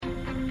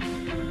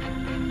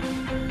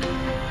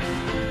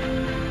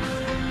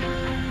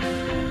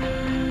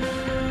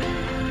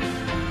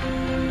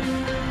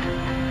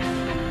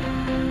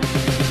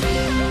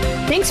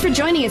Thanks for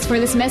joining us for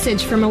this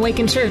message from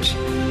Awaken Church.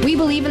 We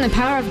believe in the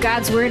power of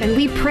God's Word, and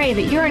we pray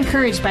that you're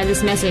encouraged by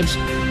this message.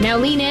 Now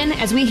lean in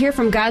as we hear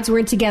from God's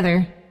Word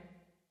together.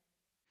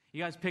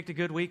 You guys picked a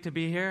good week to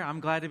be here.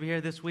 I'm glad to be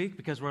here this week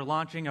because we're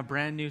launching a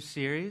brand new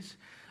series.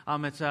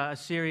 It's a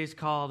series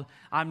called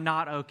I'm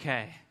Not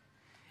Okay.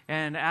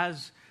 And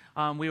as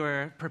we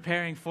were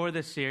preparing for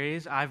this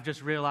series, I've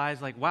just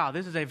realized, wow,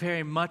 this is a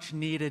very much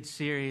needed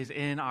series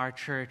in our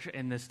church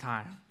in this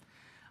time.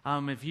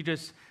 If you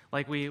just,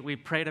 we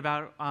prayed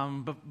about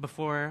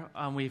before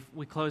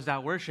we closed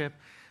out worship,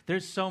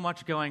 there's so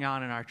much going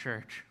on in our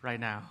church right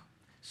now.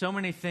 So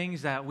many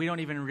things that we don't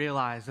even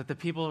realize that the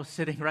people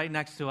sitting right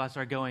next to us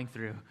are going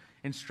through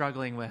and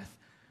struggling with,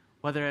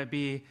 whether it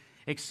be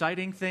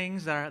exciting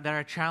things that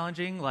are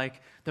challenging,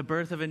 like the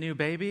birth of a new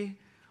baby,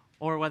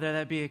 or whether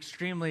that be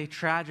extremely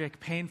tragic,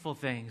 painful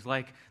things,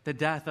 like the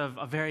death of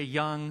a very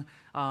young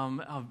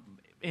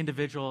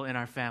individual in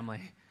our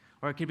family.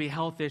 Or it could be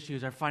health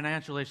issues or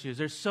financial issues.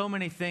 There's so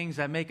many things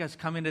that make us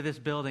come into this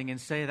building and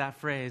say that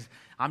phrase,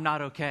 I'm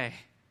not okay.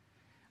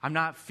 I'm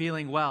not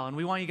feeling well. And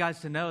we want you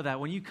guys to know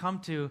that when you come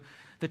to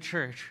the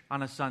church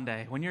on a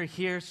Sunday, when you're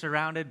here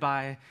surrounded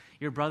by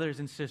your brothers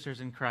and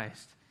sisters in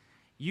Christ,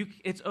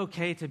 it's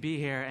okay to be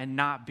here and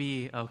not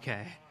be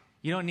okay.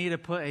 You don't need to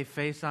put a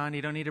face on.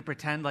 You don't need to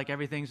pretend like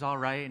everything's all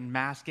right and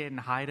mask it and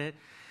hide it.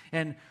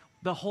 And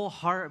the whole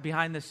heart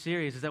behind this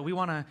series is that we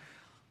want to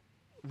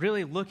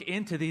really look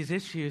into these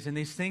issues and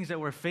these things that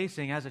we're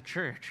facing as a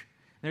church.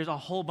 There's a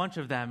whole bunch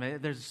of them.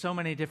 There's so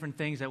many different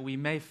things that we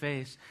may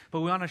face,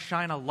 but we want to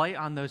shine a light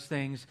on those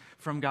things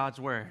from God's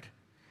Word.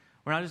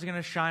 We're not just going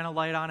to shine a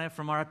light on it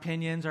from our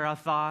opinions or our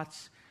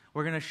thoughts.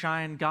 We're going to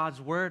shine God's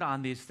Word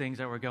on these things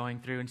that we're going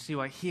through and see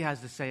what He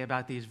has to say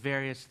about these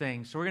various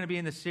things. So we're going to be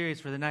in this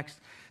series for the next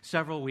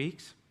several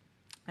weeks.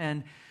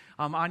 And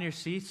on your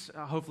seats,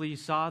 hopefully you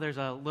saw, there's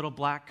a little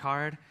black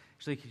card.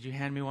 Actually, could you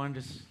hand me one?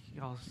 Just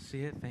y'all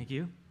see it? Thank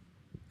you.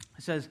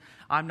 It says,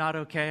 I'm not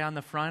okay on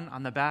the front.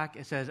 On the back,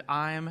 it says,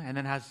 I'm, and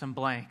then has some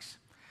blanks.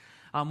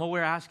 What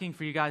we're asking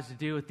for you guys to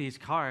do with these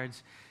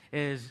cards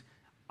is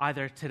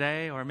either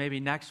today or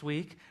maybe next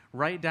week,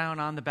 write down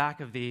on the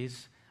back of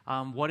these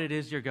what it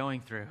is you're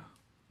going through,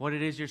 what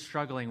it is you're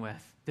struggling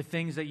with, the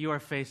things that you are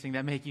facing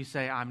that make you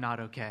say, I'm not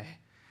okay.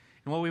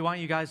 And what we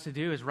want you guys to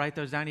do is write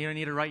those down. You don't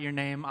need to write your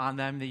name on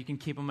them. That you can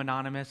keep them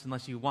anonymous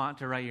unless you want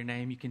to write your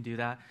name. You can do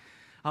that.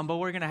 But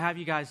we're going to have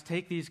you guys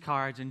take these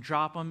cards and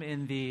drop them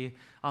in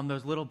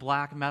those little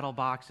black metal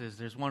boxes.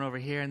 There's one over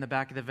here in the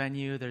back of the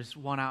venue. There's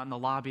one out in the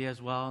lobby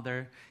as well.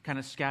 They're kind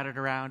of scattered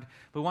around.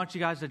 But we want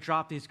you guys to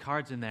drop these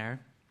cards in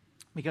there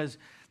because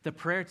the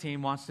prayer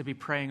team wants to be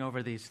praying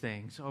over these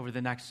things over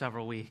the next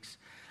several weeks.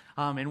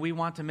 And we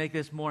want to make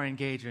this more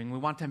engaging. We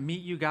want to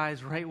meet you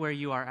guys right where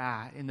you are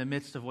at in the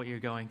midst of what you're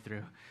going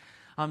through.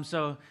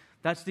 So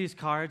that's these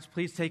cards.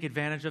 Please take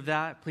advantage of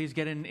that. Please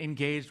get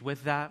engaged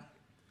with that.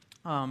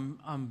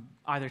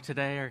 Either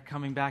today or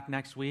coming back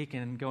next week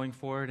and going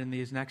forward in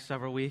these next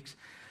several weeks.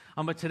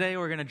 But today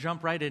we're going to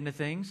jump right into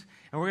things,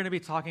 and we're going to be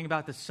talking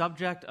about the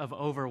subject of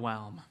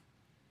overwhelm.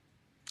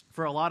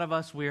 For a lot of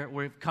us,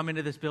 we've come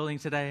into this building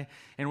today,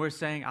 and we're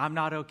saying, I'm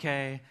not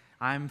okay.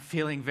 I'm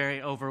feeling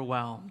very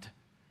overwhelmed.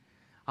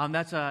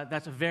 That's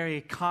a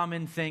very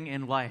common thing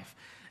in life.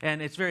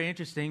 And it's very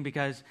interesting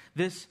because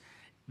this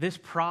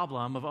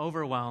problem of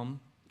overwhelm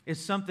is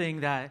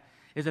something that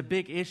is a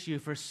big issue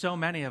for so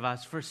many of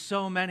us for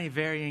so many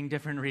varying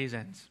different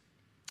reasons.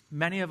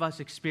 Many of us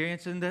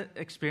experiencing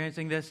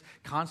this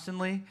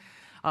constantly.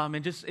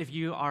 And just if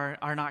you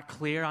are not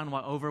clear on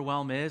what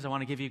overwhelm is, I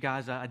want to give you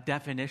guys a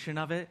definition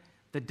of it.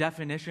 The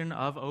definition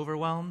of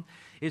overwhelm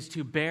is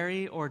to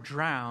bury or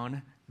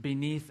drown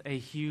beneath a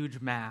huge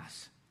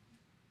mass.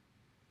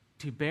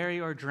 To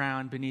bury or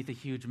drown beneath a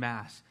huge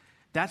mass.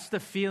 That's the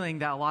feeling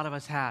that a lot of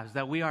us have,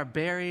 that we are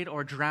buried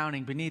or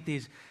drowning beneath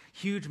these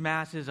huge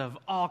masses of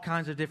all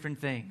kinds of different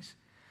things.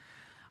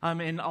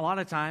 And a lot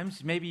of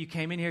times, maybe you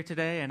came in here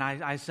today and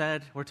I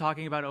said, we're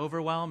talking about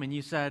overwhelm, and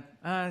you said,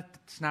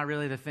 it's not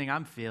really the thing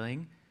I'm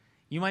feeling.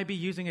 You might be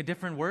using a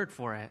different word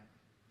for it.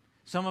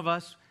 Some of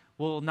us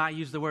will not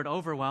use the word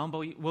overwhelm,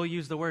 but we'll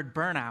use the word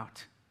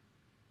burnout.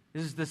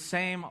 This is the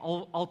same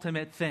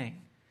ultimate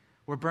thing.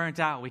 We're burnt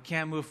out. We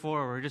can't move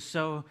forward. We're just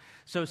so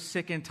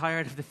sick and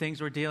tired of the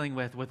things we're dealing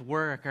with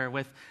work or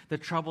with the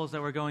troubles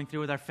that we're going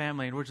through with our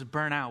family, and we're just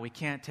burnt out. We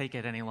can't take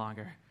it any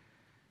longer.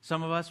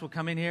 Some of us will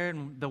come in here,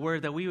 and the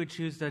word that we would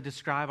choose to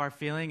describe our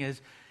feeling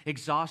is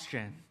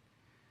exhaustion.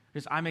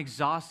 Just, I'm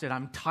exhausted.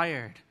 I'm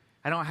tired.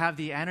 I don't have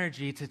the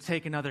energy to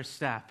take another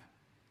step.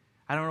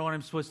 I don't know what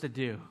I'm supposed to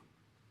do.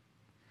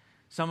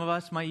 Some of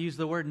us might use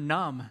the word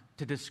numb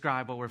to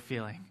describe what we're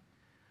feeling.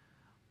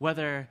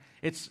 Whether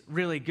it's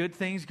really good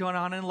things going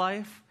on in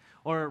life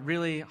or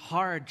really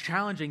hard,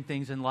 challenging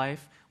things in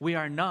life, we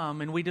are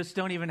numb and we just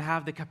don't even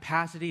have the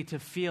capacity to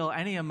feel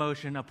any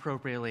emotion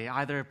appropriately,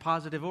 either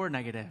positive or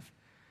negative.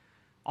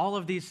 All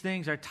of these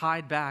things are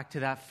tied back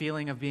to that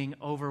feeling of being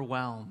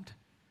overwhelmed.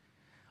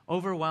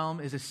 Overwhelm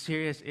is a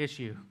serious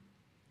issue.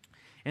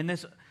 And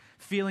this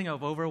feeling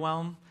of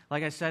overwhelm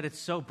like I said, it's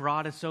so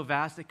broad, it's so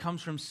vast. It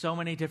comes from so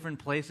many different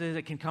places.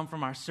 It can come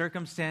from our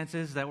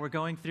circumstances that we're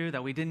going through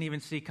that we didn't even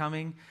see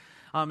coming.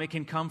 It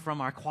can come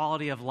from our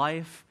quality of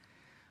life,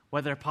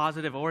 whether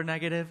positive or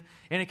negative.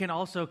 And it can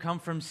also come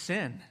from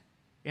sin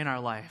in our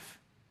life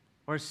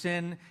or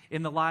sin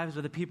in the lives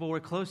of the people we're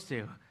close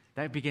to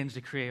that begins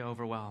to create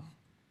overwhelm.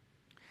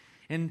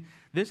 And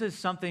this is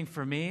something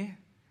for me,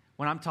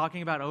 when I'm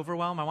talking about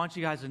overwhelm, I want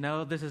you guys to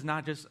know this is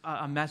not just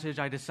a message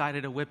I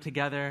decided to whip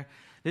together.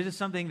 This is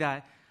something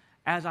that,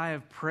 as I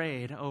have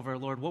prayed over,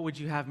 Lord, what would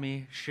you have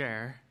me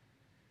share?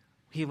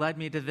 He led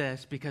me to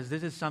this because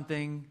this is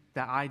something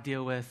that I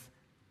deal with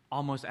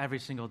almost every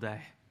single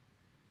day.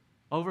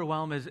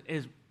 Overwhelm is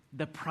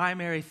the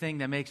primary thing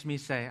that makes me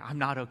say, I'm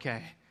not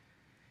okay.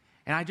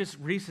 And I just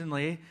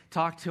recently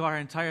talked to our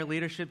entire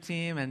leadership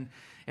team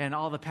and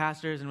all the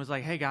pastors and was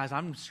like, hey guys,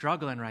 I'm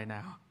struggling right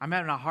now. I'm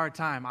having a hard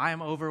time. I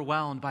am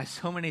overwhelmed by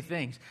so many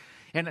things.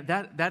 And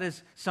that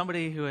is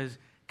somebody who is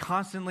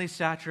constantly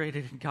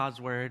saturated in God's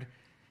word,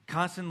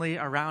 constantly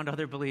around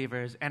other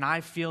believers, and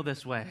I feel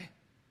this way.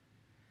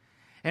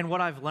 And what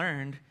I've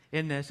learned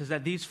in this is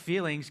that these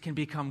feelings can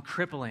become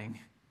crippling.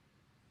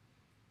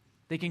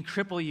 They can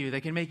cripple you.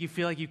 They can make you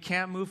feel like you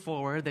can't move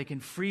forward. They can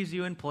freeze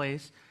you in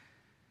place.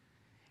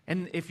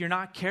 And if you're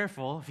not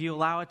careful, if you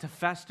allow it to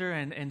fester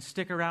and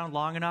stick around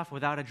long enough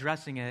without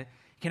addressing it,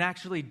 it can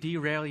actually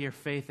derail your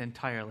faith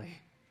entirely.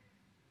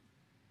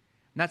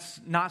 And that's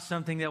not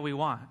something that we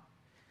want.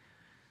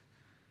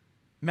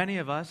 Many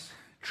of us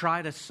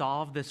try to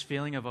solve this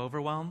feeling of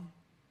overwhelm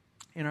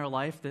in our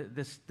life,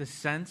 this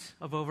sense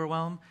of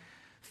overwhelm,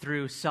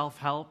 through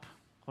self-help.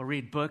 We'll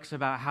read books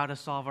about how to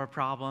solve our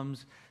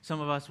problems. Some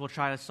of us will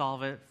try to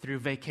solve it through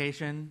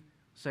vacation.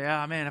 Say,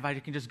 oh man, if I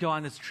can just go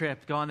on this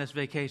trip, go on this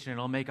vacation,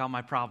 it'll make all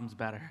my problems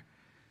better.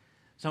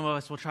 Some of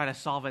us will try to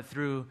solve it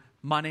through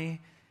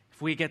money.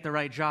 If we get the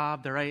right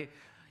job, the right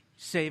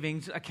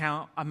savings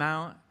account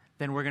amount,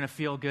 then we're going to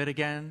feel good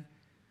again.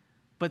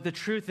 But the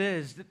truth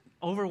is,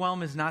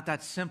 overwhelm is not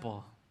that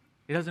simple.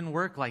 It doesn't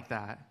work like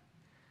that.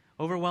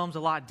 Overwhelm's a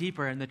lot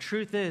deeper, and the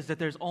truth is that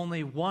there's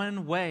only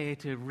one way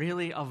to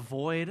really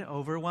avoid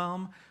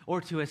overwhelm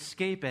or to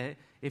escape it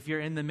if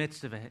you're in the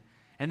midst of it.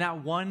 And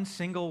that one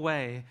single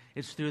way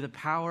is through the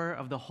power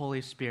of the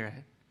Holy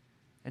Spirit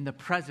and the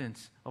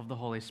presence of the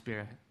Holy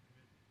Spirit.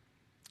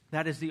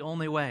 That is the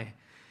only way.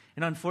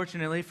 And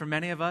unfortunately, for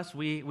many of us,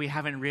 we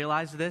haven't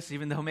realized this,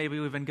 even though maybe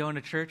we've been going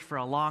to church for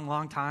a long,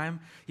 long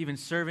time, even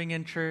serving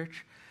in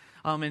church.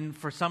 And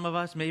for some of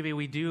us, maybe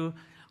we do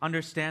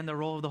understand the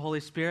role of the Holy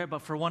Spirit,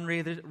 but for one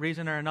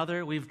reason or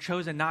another, we've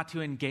chosen not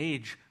to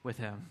engage with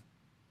Him.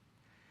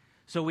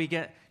 So we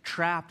get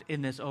trapped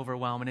in this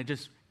overwhelm, and it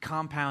just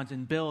compounds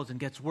and builds and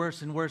gets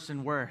worse and worse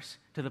and worse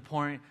to the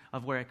point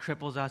of where it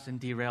cripples us and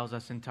derails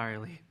us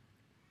entirely.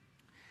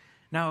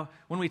 Now,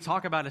 when we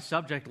talk about a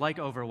subject like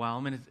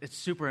overwhelm, and it's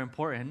super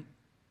important,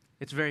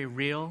 it's very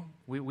real,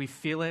 we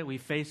feel it, we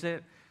face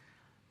it.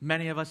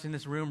 Many of us in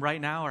this room right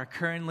now are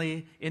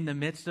currently in the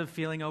midst of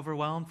feeling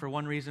overwhelmed for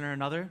one reason or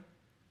another.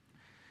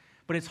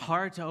 But it's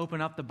hard to open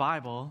up the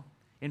Bible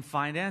and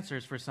find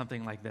answers for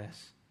something like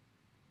this.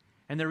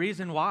 And the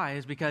reason why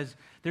is because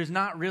there's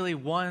not really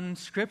one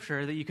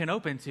scripture that you can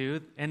open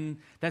to and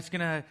that's going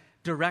to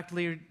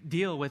directly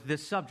deal with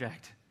this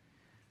subject.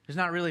 There's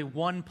not really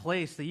one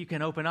place that you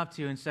can open up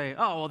to and say,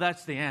 oh, well,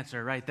 that's the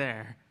answer right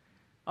there.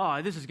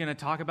 Oh, this is going to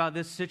talk about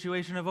this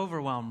situation of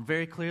overwhelm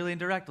very clearly and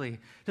directly.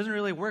 It doesn't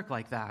really work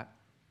like that.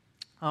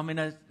 In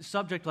a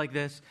subject like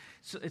this,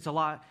 it's a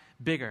lot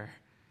bigger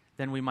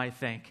than we might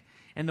think.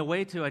 And the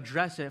way to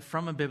address it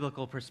from a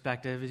biblical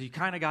perspective is you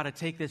kind of got to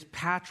take this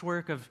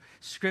patchwork of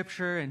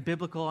scripture and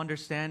biblical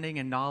understanding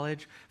and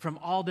knowledge from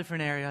all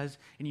different areas,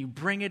 and you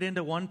bring it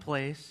into one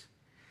place.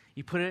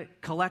 You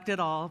collect it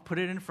all, put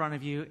it in front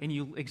of you, and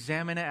you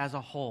examine it as a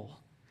whole.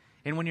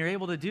 And when you're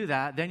able to do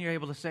that, then you're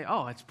able to say,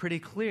 oh, it's pretty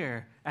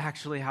clear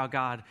actually how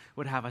God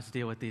would have us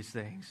deal with these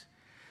things.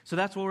 So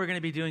that's what we're going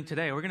to be doing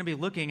today. We're going to be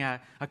looking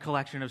at a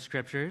collection of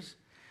scriptures.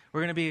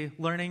 We're going to be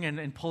learning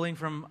and pulling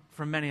from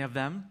many of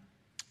them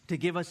to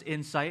give us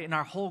insight. And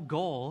our whole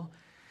goal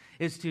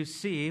is to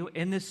see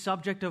in this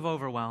subject of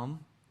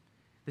overwhelm,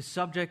 the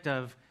subject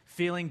of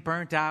feeling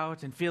burnt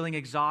out and feeling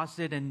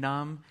exhausted and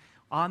numb,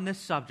 on this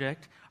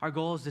subject, our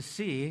goal is to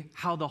see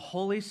how the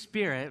Holy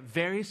Spirit,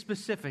 very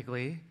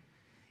specifically,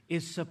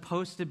 is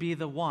supposed to be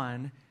the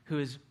one who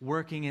is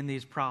working in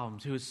these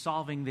problems, who is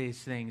solving these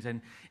things,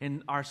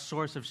 and our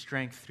source of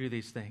strength through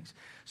these things.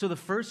 So the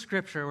first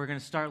scripture we're going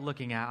to start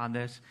looking at on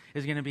this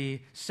is going to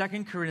be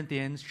 2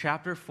 Corinthians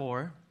chapter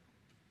 4,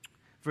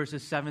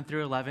 verses 7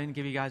 through 11.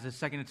 Give you guys a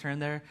second to turn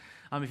there.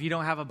 If you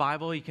don't have a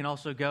Bible, you can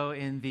also go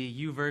in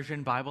the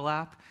YouVersion Bible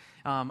app.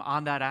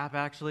 On that app,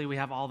 actually, we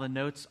have all the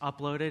notes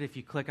uploaded. If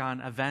you click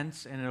on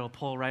events, and it'll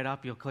pull right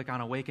up, you'll click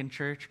on Awaken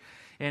Church,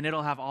 and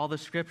it'll have all the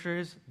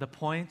scriptures, the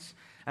points,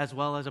 as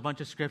well as a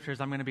bunch of scriptures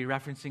I'm going to be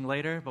referencing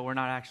later, but we're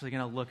not actually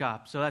going to look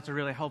up. So that's a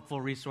really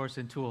helpful resource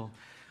and tool.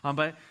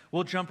 But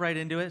we'll jump right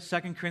into it.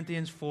 2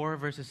 Corinthians 4,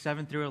 verses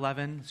 7 through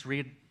 11. Let's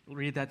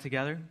read that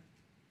together.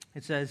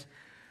 It says,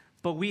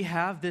 But we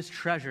have this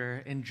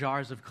treasure in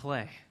jars of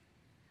clay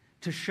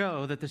to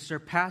show that the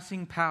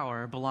surpassing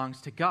power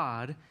belongs to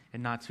God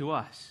and not to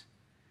us.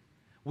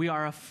 We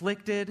are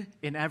afflicted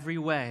in every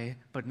way,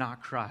 but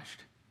not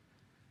crushed.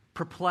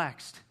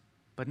 Perplexed,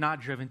 but not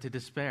driven to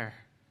despair.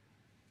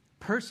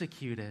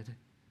 Persecuted,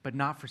 but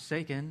not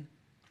forsaken.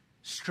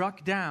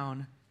 Struck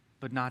down,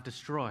 but not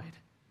destroyed.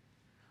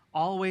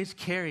 Always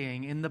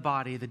carrying in the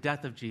body the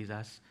death of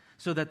Jesus,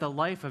 so that the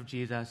life of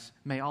Jesus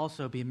may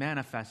also be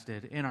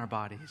manifested in our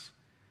bodies.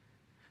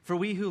 For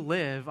we who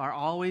live are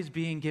always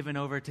being given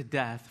over to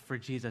death for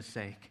Jesus'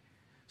 sake,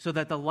 so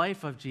that the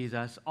life of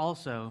Jesus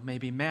also may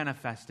be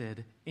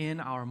manifested in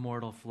our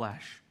mortal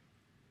flesh.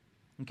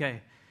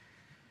 Okay.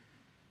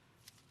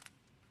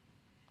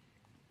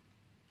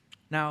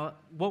 Now,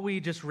 what we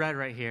just read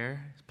right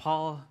here,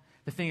 Paul,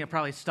 the thing that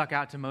probably stuck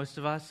out to most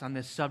of us on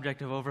this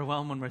subject of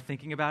overwhelm when we're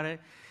thinking about it,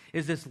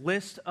 is this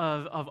list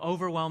of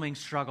overwhelming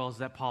struggles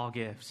that Paul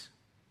gives.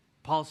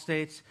 Paul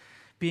states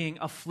being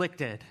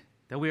afflicted,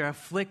 that we are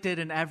afflicted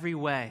in every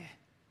way.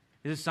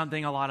 This is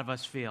something a lot of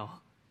us feel.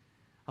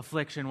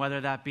 Affliction, whether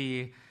that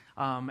be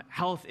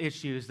health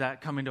issues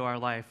that come into our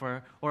life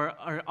or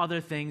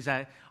other things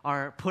that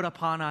are put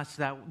upon us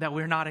that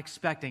we're not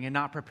expecting and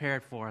not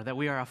prepared for, that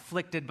we are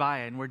afflicted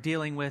by it and we're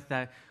dealing with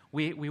that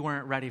we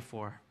weren't ready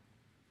for.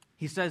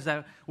 He says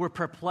that we're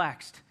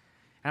perplexed.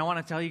 And I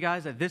want to tell you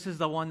guys that this is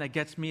the one that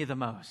gets me the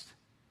most.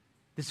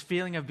 This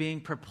feeling of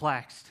being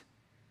perplexed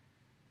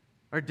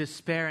or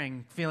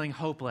despairing, feeling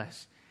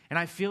hopeless. And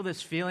I feel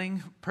this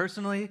feeling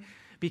personally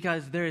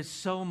because there is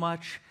so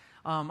much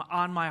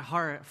on my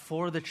heart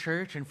for the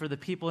church and for the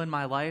people in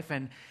my life.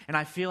 And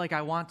I feel like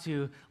I want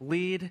to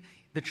lead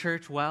the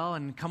church well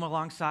and come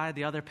alongside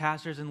the other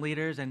pastors and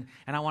leaders. And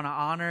I want to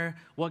honor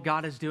what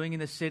God is doing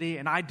in the city.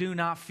 And I do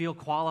not feel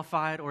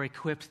qualified or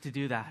equipped to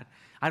do that.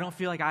 I don't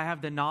feel like I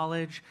have the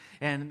knowledge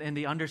and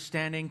the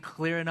understanding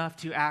clear enough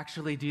to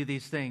actually do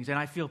these things. And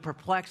I feel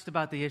perplexed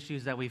about the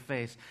issues that we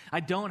face.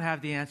 I don't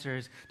have the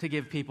answers to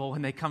give people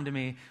when they come to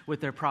me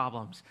with their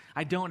problems.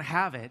 I don't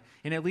have it.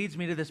 And it leads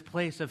me to this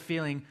place of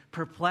feeling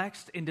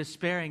perplexed and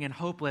despairing and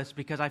hopeless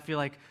because I feel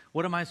like,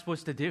 what am I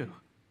supposed to do?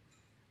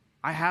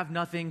 I have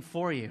nothing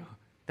for you.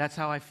 That's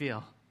how I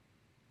feel.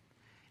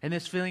 And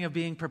this feeling of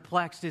being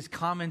perplexed is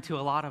common to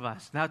a lot of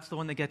us. That's the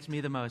one that gets me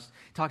the most.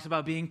 It talks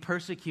about being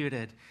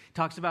persecuted. It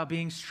talks about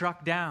being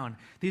struck down.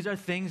 These are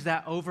things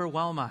that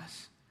overwhelm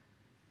us.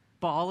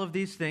 But all of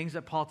these things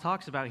that Paul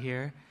talks about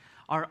here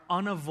are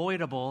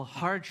unavoidable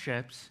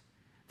hardships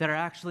that are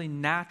actually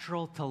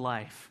natural to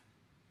life.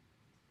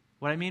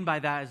 What I mean by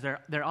that is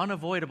they're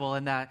unavoidable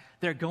in that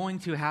they're going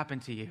to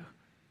happen to you.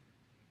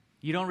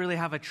 You don't really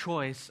have a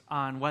choice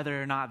on whether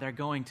or not they're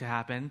going to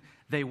happen.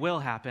 They will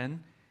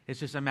happen. It's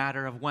just a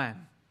matter of when.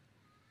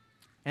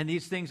 And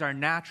these things are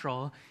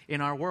natural in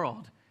our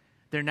world.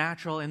 They're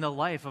natural in the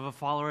life of a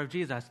follower of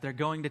Jesus. They're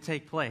going to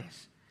take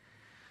place.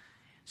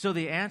 So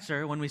the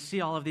answer, when we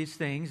see all of these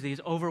things, these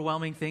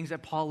overwhelming things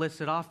that Paul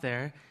listed off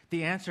there,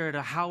 the answer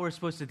to how we're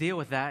supposed to deal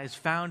with that is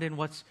found in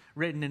what's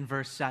written in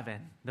verse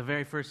 7, the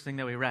very first thing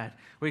that we read,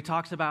 where he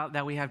talks about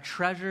that we have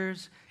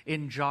treasures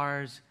in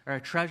jars, or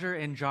a treasure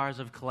in jars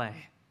of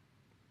clay.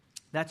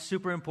 That's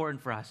super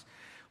important for us.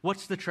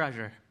 What's the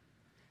treasure?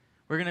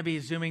 We're going to be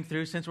zooming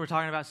through, since we're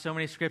talking about so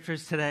many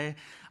scriptures today.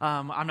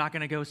 I'm not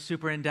going to go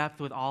super in depth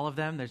with all of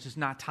them. There's just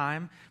not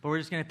time. But we're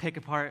just going to pick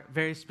apart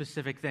very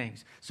specific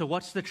things. So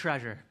what's the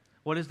treasure?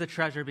 What is the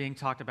treasure being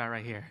talked about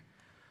right here?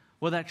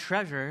 Well, that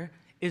treasure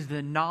is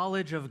the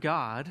knowledge of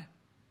God,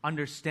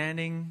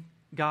 understanding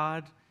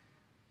God,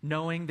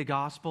 knowing the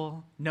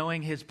gospel,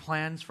 knowing his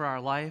plans for our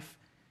life,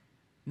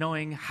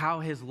 knowing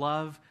how his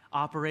love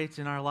operates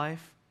in our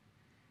life.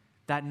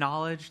 That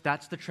knowledge,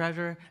 that's the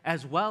treasure,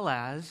 as well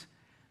as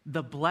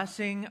the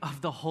blessing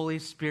of the Holy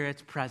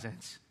Spirit's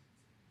presence.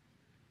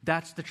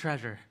 That's the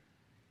treasure.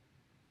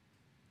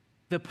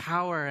 The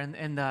power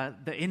and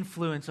the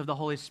influence of the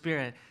Holy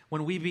Spirit,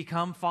 when we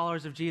become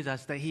followers of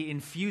Jesus, that he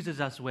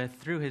infuses us with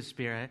through his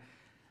Spirit,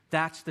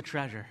 that's the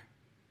treasure.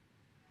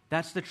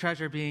 That's the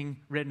treasure being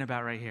written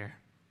about right here.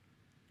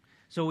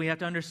 So we have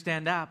to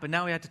understand that, but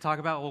now we have to talk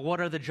about, well, what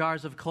are the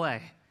jars of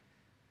clay?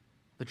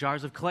 The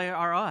jars of clay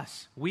are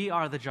us. We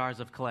are the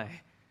jars of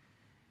clay.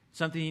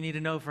 Something you need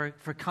to know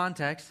for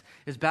context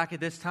is back at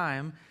this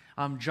time,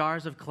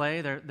 jars of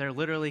clay, they're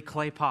literally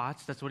clay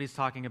pots. That's what he's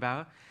talking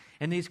about.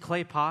 And these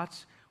clay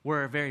pots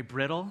were very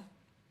brittle.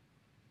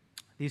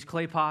 These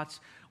clay pots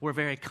were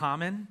very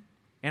common.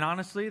 And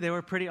honestly, they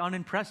were pretty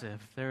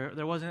unimpressive.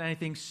 There wasn't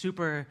anything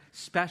super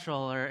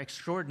special or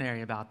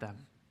extraordinary about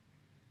them.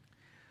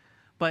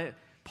 But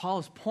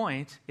Paul's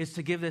point is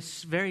to give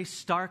this very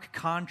stark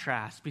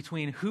contrast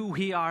between who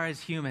we are as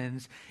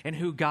humans and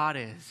who God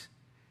is.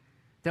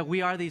 That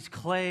we are these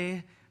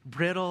clay,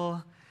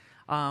 brittle,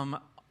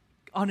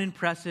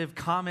 unimpressive,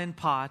 common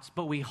pots,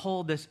 but we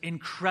hold this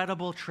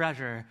incredible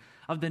treasure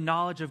of the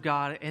knowledge of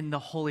God in the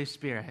Holy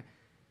Spirit.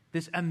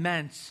 This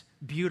immense,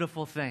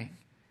 beautiful thing.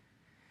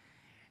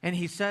 And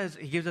he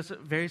gives us a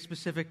very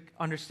specific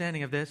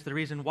understanding of this, the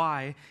reason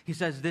why. He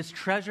says, this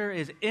treasure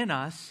is in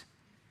us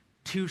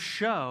to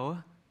show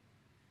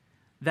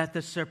that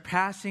the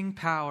surpassing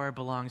power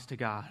belongs to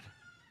God.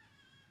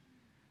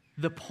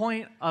 The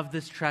point of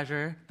this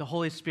treasure, the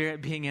Holy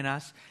Spirit being in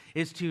us,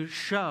 is to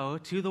show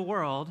to the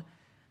world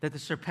that the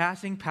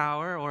surpassing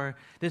power, or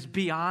this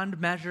beyond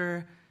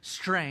measure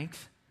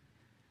strength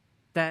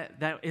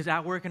that is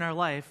at work in our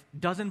life,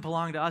 doesn't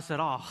belong to us at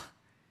all.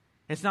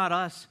 It's not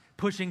us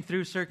pushing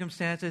through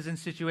circumstances and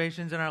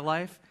situations in our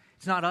life.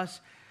 It's not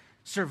us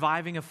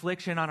surviving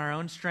affliction on our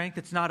own strength.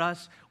 It's not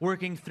us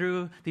working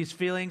through these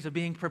feelings of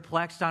being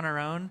perplexed on our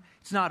own.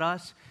 It's not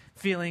us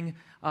feeling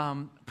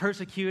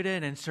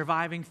persecuted and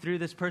surviving through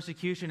this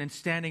persecution and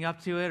standing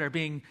up to it or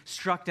being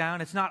struck down.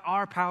 It's not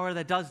our power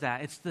that does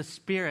that. It's the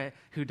Spirit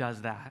who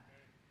does that.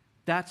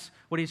 That's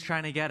what he's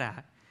trying to get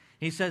at.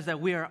 He says that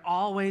we are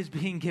always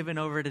being given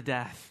over to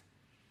death.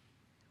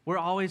 We're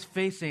always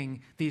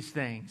facing these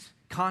things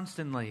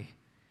constantly,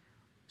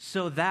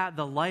 so that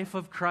the life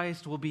of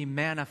Christ will be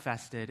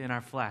manifested in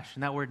our flesh.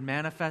 And that word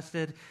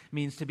manifested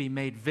means to be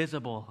made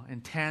visible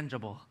and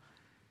tangible.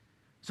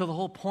 So the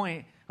whole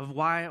point of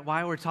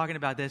why we're talking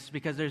about this is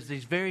because there's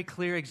these very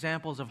clear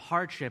examples of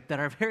hardship that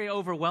are very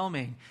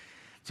overwhelming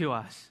to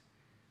us.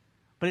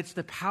 But it's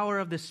the power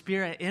of the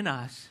Spirit in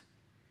us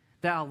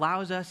that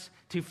allows us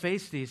to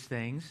face these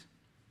things,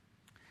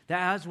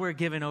 that as we're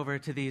given over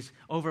to these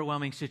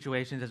overwhelming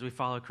situations as we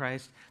follow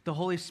Christ, the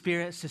Holy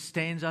Spirit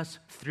sustains us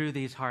through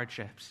these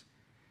hardships.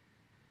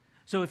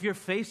 So if you're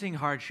facing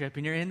hardship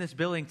and you're in this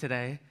building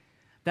today,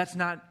 that's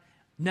not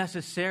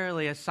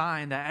necessarily a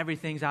sign that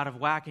everything's out of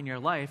whack in your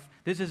life.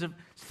 This is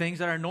things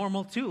that are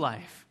normal to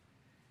life.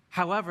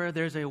 However,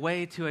 there's a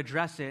way to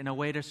address it and a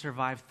way to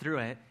survive through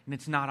it, and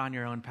it's not on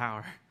your own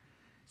power.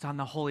 It's on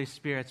the Holy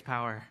Spirit's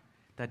power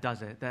that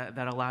does it, that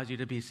allows you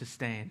to be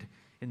sustained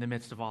in the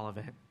midst of all of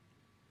it.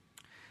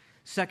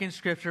 Second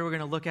scripture we're going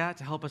to look at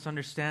to help us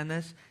understand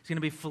this is going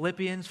to be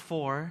Philippians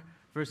 4,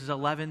 verses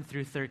 11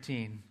 through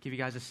 13. Give you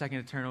guys a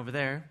second to turn over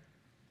there.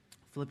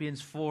 Philippians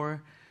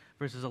 4,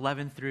 verses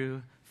 11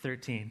 through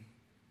 13.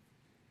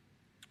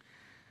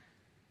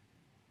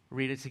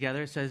 Read it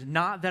together. It says,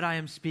 "Not that I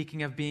am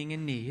speaking of being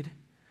in need,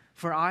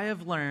 for I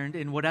have learned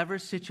in whatever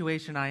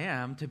situation I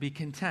am to be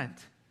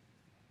content.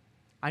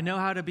 I know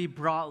how to be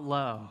brought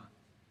low,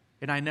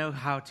 and I know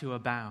how to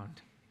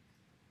abound.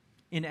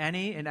 In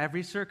any and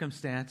every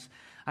circumstance,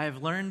 I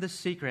have learned the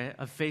secret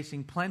of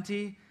facing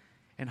plenty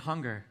and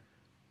hunger,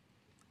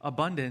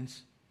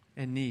 abundance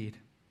and need.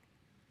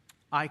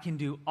 I can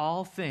do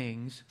all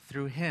things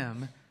through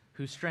him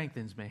who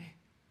strengthens me."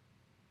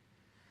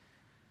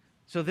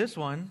 So this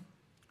one,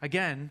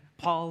 again,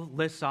 Paul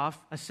lists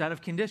off a set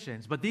of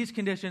conditions, but these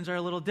conditions are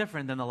a little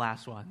different than the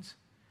last ones.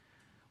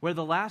 Where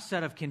the last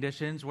set of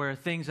conditions were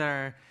things that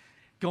are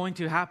going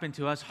to happen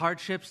to us,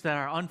 hardships that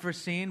are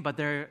unforeseen, but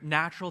they're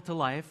natural to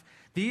life,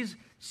 these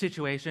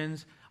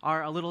situations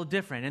are a little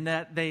different in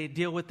that they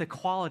deal with the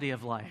quality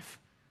of life.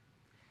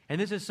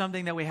 And this is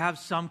something that we have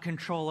some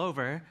control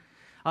over.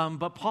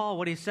 But Paul,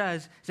 what he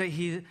says is that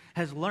he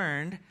has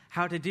learned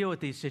how to deal with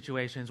these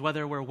situations,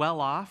 whether we're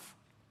well off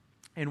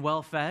and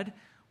well fed,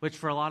 which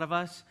for a lot of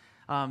us,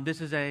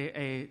 this is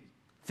a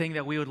thing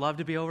that we would love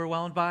to be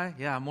overwhelmed by.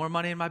 Yeah, more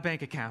money in my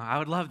bank account. I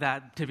would love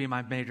that to be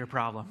my major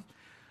problem.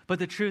 But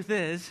the truth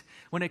is,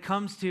 when it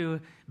comes to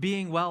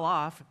being well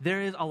off,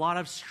 there is a lot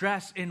of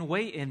stress and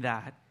weight in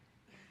that,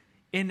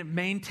 in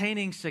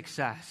maintaining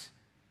success.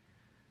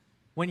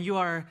 When you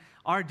are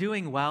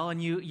doing well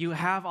and you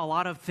have a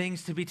lot of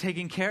things to be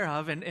taken care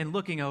of and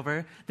looking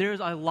over, there's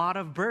a lot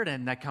of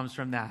burden that comes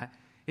from that.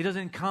 It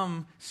doesn't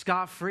come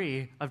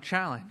scot-free of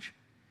challenge.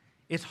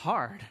 It's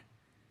hard.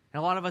 And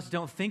a lot of us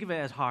don't think of it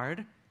as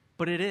hard,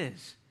 but it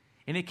is.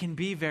 And it can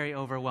be very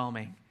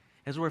overwhelming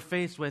as we're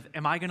faced with,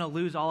 am I going to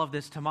lose all of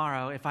this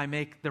tomorrow if I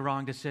make the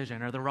wrong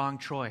decision or the wrong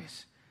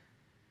choice?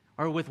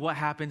 Or with what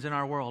happens in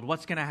our world?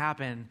 What's going to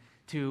happen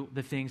to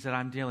the things that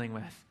I'm dealing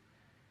with?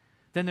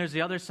 Then there's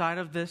the other side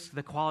of this,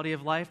 the quality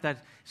of life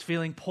that is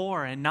feeling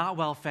poor and not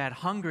well fed,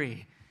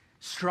 hungry,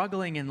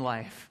 struggling in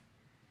life,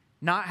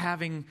 not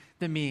having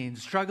the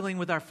means, struggling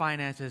with our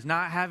finances,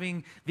 not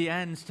having the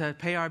ends to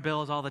pay our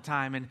bills all the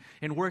time,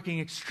 and working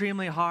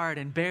extremely hard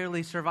and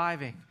barely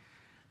surviving.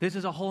 This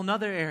is a whole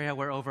other area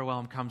where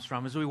overwhelm comes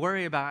from, as we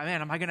worry about,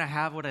 man, am I going to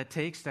have what it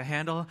takes to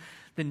handle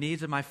the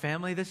needs of my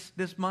family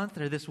this month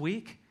or this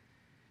week?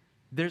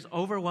 There's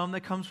overwhelm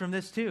that comes from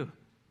this too.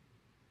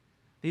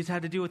 These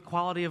had to do with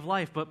quality of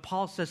life, but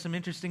Paul says some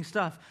interesting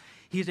stuff.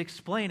 He's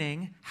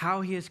explaining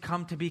how he has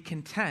come to be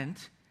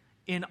content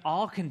in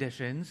all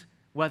conditions,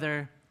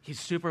 whether he's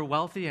super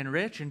wealthy and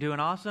rich and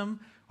doing awesome,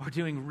 or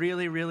doing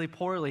really, really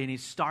poorly and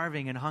he's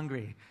starving and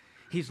hungry.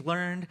 He's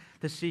learned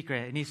the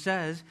secret, and he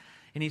says,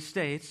 and he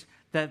states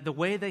that the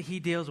way that he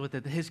deals with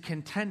it, his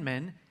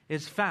contentment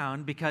is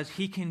found because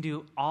he can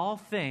do all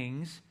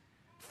things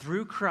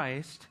through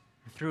Christ,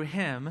 through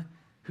him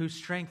who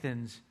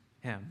strengthens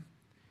him.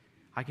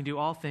 I can do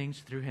all things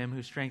through him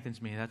who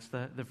strengthens me. That's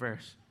the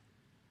verse.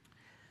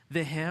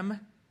 The him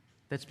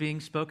that's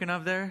being spoken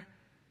of there,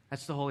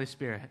 that's the Holy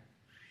Spirit.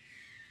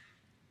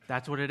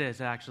 That's what it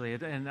is, actually.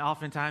 And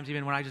oftentimes,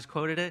 even when I just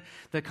quoted it,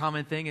 the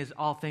common thing is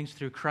all things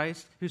through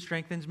Christ who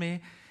strengthens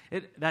me.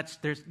 That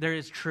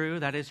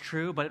is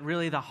true, but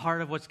really the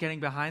heart of what's getting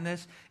behind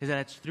this is that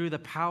it's through the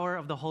power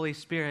of the Holy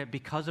Spirit,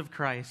 because of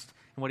Christ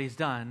and what he's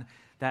done,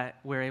 that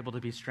we're able to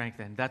be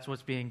strengthened. That's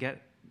what's being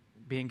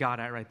got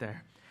at right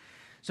there.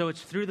 So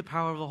it's through the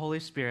power of the Holy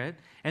Spirit,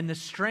 and the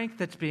strength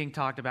that's being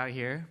talked about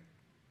here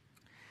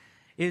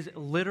is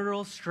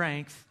literal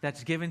strength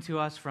that's given to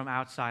us from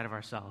outside of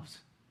ourselves.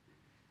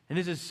 And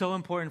this is so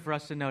important for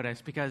us to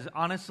notice, because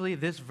honestly,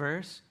 this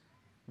verse,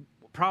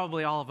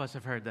 probably all of us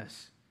have heard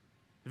this.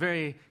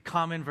 Very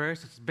common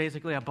verse. It's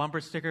basically a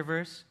bumper sticker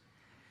verse.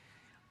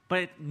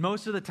 But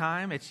most of the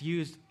time, it's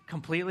used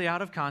completely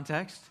out of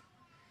context.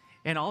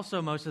 And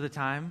also most of the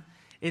time,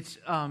 it's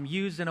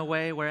used in a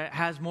way where it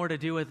has more to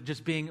do with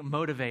just being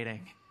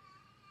motivating.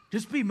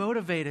 Just be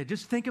motivated.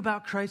 Just think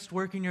about Christ's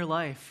work in your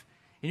life,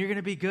 and you're going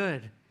to be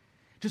good.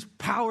 Just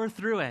power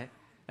through it.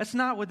 That's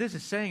not what this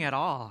is saying at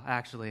all,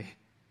 actually.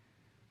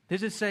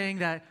 This is saying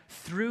that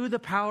through the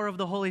power of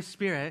the Holy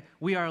Spirit,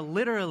 we are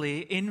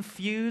literally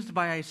infused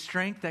by a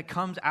strength that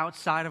comes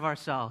outside of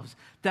ourselves.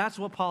 That's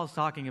what Paul is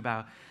talking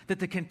about. That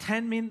the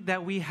contentment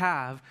that we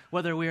have,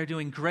 whether we are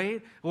doing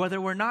great or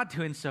whether we're not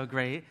doing so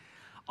great,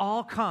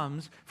 all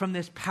comes from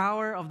this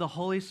power of the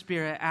Holy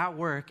Spirit at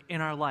work in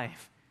our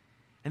life.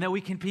 And that we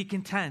can be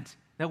content,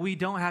 that we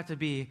don't have to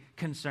be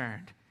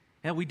concerned,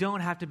 that we don't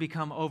have to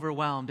become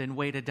overwhelmed and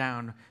weighted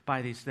down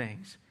by these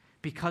things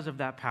because of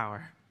that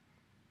power.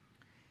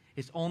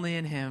 It's only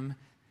in him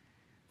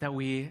that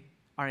we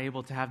are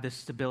able to have this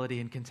stability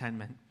and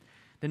contentment.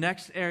 The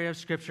next area of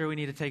Scripture we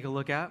need to take a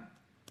look at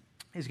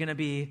is going to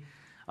be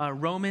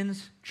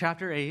Romans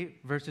chapter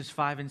 8, verses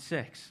 5 and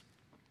 6.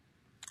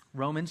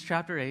 Romans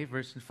chapter 8,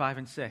 verses 5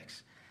 and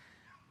 6.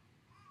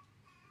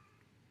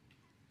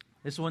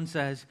 This one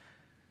says,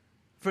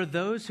 "For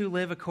those who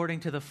live according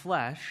to the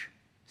flesh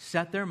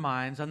set their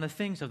minds on the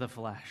things of the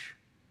flesh.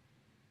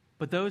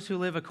 But those who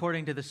live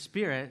according to the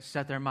Spirit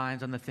set their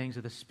minds on the things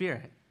of the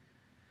Spirit.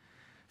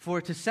 For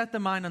to set the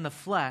mind on the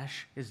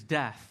flesh is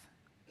death,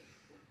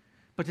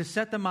 but to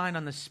set the mind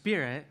on the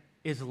Spirit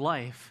is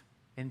life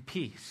and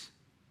peace."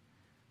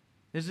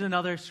 This is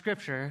another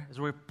scripture, as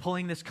we're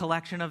pulling this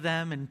collection of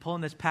them and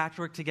pulling this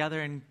patchwork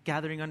together and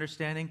gathering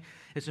understanding,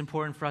 it's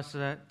important for us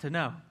to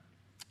know.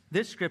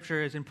 This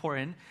scripture is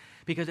important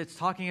because it's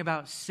talking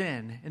about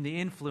sin and the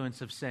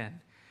influence of sin.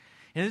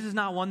 And this is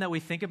not one that we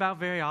think about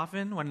very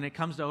often when it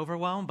comes to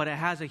overwhelm, but it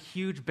has a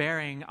huge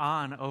bearing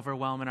on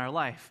overwhelm in our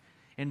life,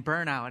 and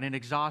burnout and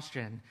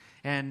exhaustion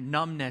and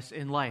numbness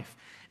in life.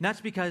 And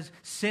that's because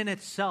sin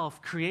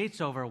itself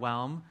creates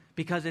overwhelm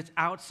because it's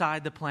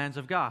outside the plans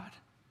of God.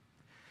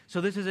 So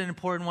this is an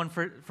important one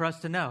for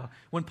us to know.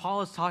 When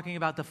Paul is talking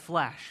about the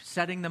flesh,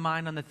 setting the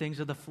mind on the things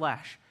of the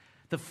flesh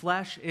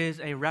is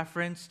a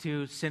reference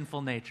to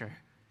sinful nature,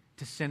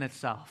 to sin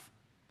itself.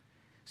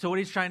 So what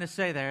he's trying to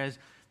say there is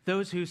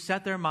those who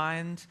set their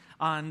minds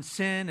on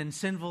sin and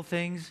sinful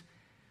things,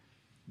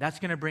 that's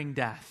going to bring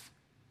death.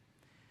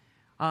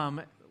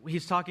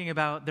 He's talking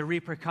about the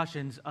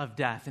repercussions of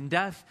death. And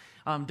death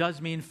does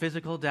mean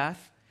physical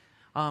death,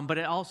 but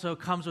it also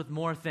comes with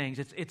more things.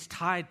 It's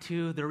tied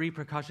to the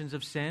repercussions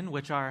of sin,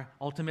 which are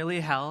ultimately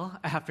hell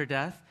after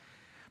death.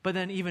 But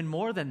then even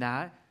more than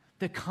that,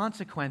 the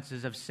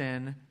consequences of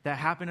sin that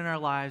happen in our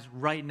lives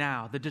right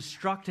now, the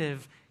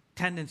destructive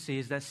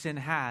tendencies that sin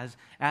has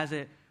as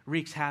it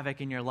wreaks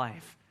havoc in your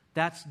life.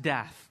 That's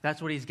death.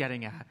 That's what he's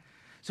getting at.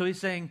 So he's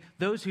saying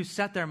those who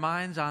set their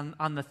minds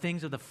on the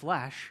things of the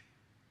flesh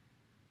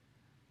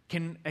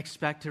can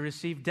expect to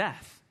receive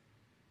death,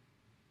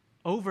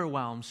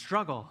 overwhelm,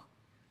 struggle.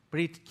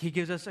 But he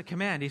gives us a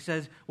command. He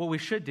says what we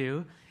should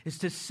do is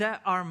to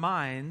set our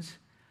minds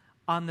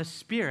on the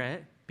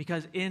Spirit,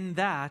 because in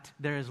that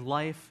there is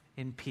life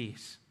and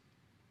peace.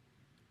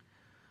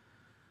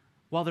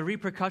 While the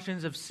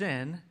repercussions of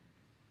sin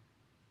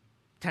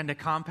tend to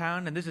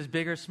compound, and this is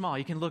big or small,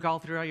 you can look all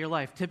throughout your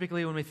life.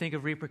 Typically when we think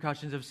of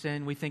repercussions of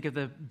sin, we think of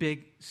the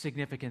big,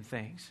 significant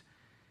things.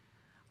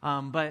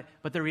 But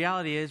the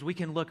reality is we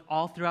can look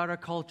all throughout our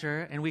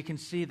culture and we can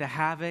see the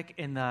havoc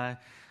and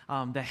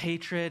the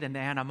hatred and the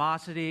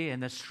animosity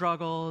and the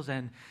struggles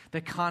and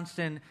the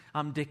constant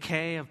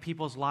decay of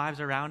people's lives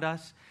around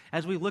us.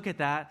 As we look at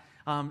that,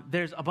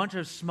 there's a bunch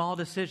of small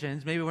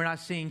decisions. Maybe we're not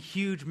seeing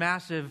huge,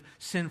 massive,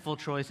 sinful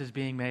choices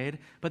being made,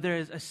 but there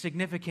is a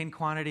significant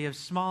quantity of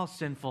small,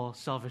 sinful,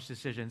 selfish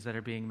decisions that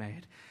are being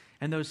made.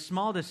 And those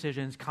small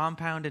decisions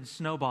compound and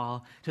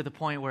snowball to the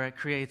point where it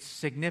creates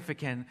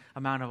significant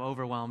amount of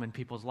overwhelm in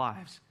people's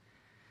lives.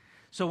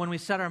 So when we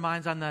set our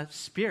minds on the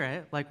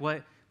Spirit, like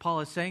what Paul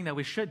is saying that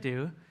we should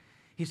do,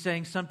 he's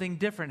saying something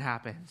different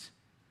happens.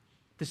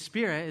 The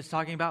Spirit is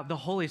talking about the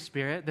Holy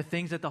Spirit, the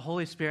things that the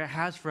Holy Spirit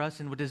has for us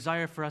and would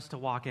desire for us to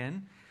walk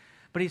in.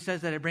 But he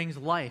says that it brings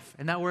life.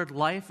 And that word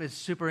life is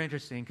super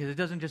interesting because it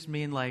doesn't just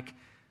mean like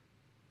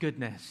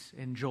goodness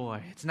and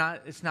joy. It's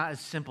not as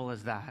simple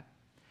as that.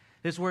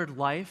 This word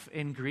life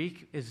in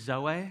Greek is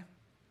zoe.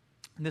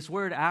 And this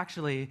word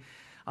actually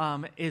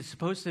is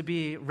supposed to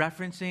be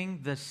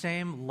referencing the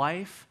same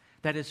life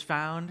that is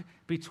found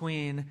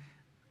between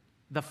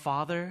the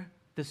Father,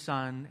 the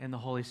Son, and the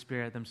Holy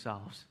Spirit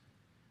themselves.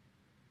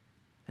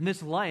 And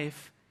this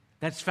life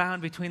that's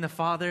found between the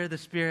Father, the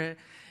Spirit,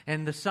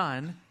 and the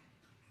Son,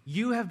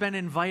 you have been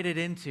invited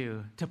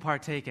into to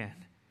partake in.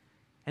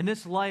 And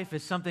this life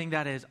is something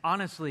that is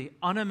honestly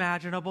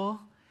unimaginable.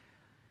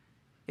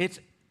 It's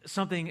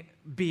something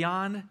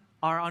beyond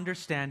our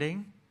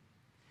understanding.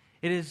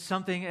 It is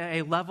something,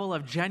 a level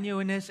of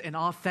genuineness and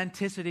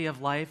authenticity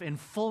of life and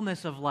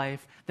fullness of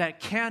life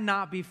that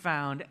cannot be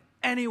found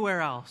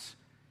anywhere else.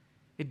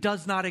 It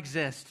does not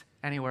exist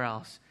anywhere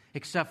else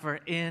except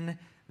for in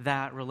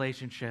that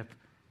relationship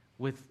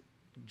with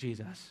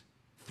Jesus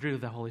through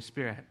the Holy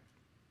Spirit.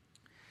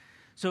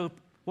 So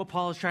what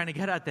Paul is trying to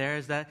get at there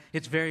is that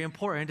it's very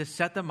important to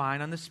set the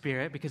mind on the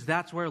Spirit because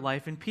that's where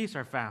life and peace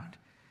are found.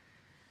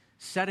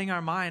 Setting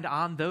our mind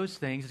on those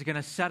things is going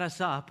to set us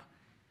up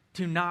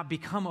to not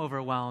become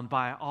overwhelmed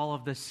by all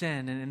of the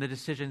sin and the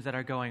decisions that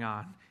are going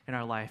on in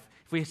our life.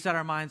 If we set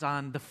our minds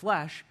on the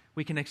flesh,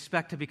 we can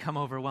expect to become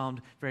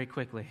overwhelmed very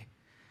quickly.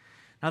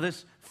 Now,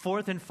 this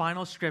fourth and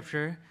final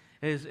scripture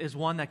is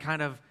one that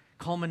kind of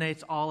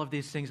culminates all of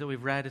these things that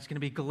we've read. It's going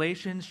to be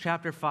Galatians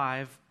chapter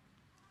 5,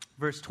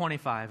 verse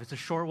 25. It's a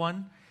short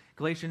one.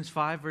 Galatians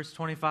 5, verse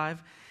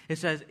 25. It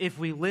says, "If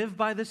we live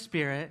by the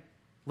Spirit,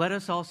 let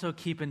us also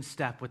keep in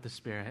step with the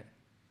Spirit."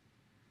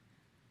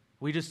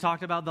 We just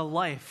talked about the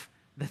life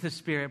that the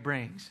Spirit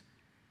brings.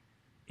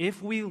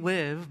 If we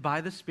live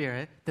by the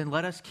Spirit, then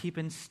let us keep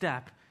in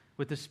step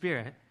with the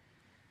Spirit.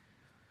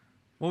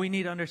 What we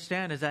need to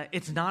understand is that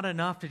it's not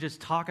enough to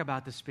just talk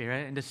about the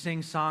Spirit and to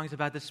sing songs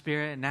about the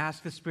Spirit and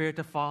ask the Spirit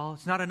to fall.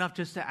 It's not enough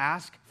just to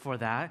ask for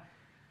that.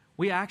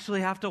 We actually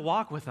have to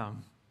walk with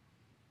Him.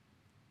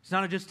 It's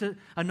not just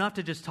enough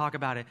to just talk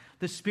about it.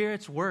 The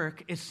Spirit's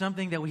work is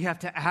something that we have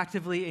to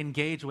actively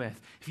engage with.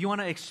 If you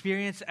want to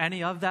experience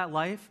any of that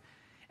life,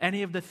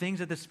 any of the things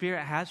that the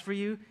Spirit has for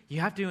you,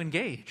 you have to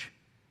engage.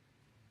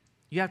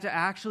 You have to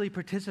actually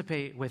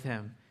participate with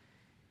Him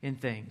in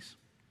things.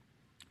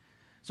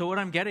 So what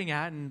I'm getting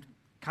at, and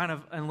kind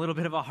of in a little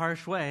bit of a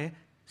harsh way,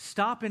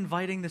 stop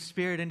inviting the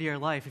Spirit into your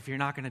life if you're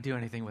not going to do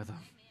anything with Him.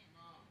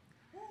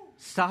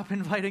 Stop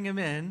inviting Him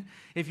in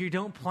if you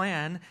don't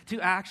plan to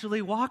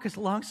actually walk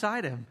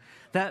alongside Him.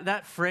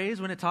 That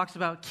phrase, when it talks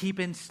about keep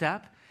in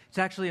step, it's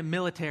actually a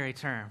military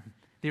term.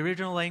 The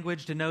original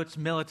language denotes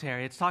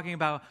military. It's talking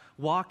about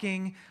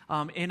walking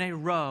in a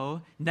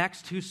row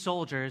next to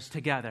soldiers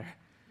together.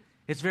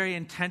 It's very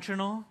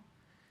intentional.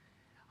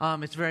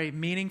 It's very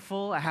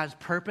meaningful. It has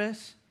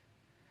purpose.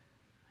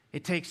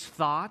 It takes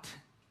thought.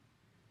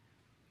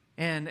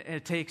 And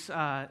it takes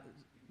not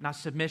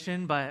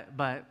submission,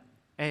 but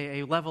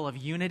a level of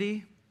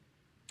unity.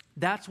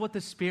 That's what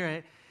the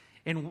Spirit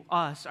in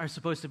us are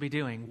supposed to be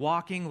doing,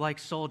 walking like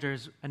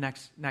soldiers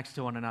next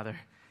to one another.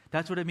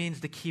 That's what it means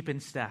to keep in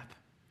step.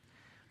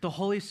 The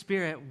Holy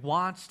Spirit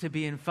wants to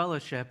be in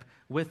fellowship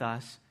with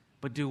us,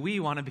 but do we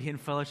want to be in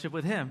fellowship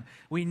with Him?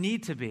 We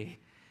need to be.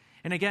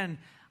 And again,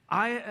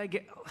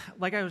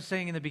 like I was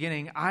saying in the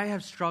beginning, I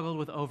have struggled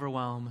with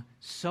overwhelm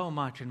so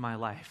much in my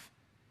life.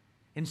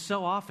 And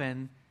so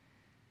often,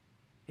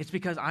 it's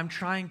because I'm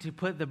trying to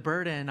put the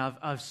burden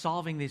of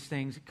solving these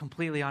things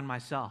completely on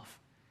myself.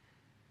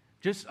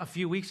 Just a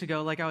few weeks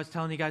ago, like I was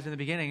telling you guys in the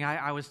beginning,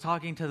 I was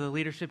talking to the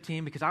leadership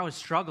team because I was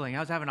struggling. I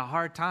was having a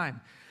hard time.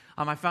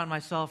 I found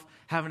myself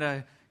having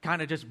to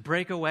kind of just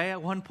break away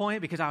at one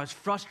point because I was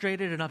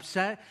frustrated and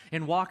upset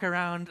and walk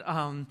around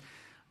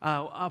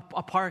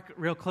a park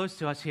real close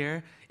to us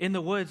here in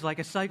the woods like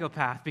a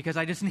psychopath because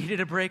I just needed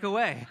to break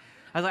away.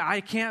 I was like,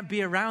 I can't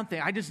be around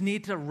things. I just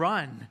need to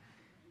run.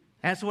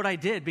 That's what I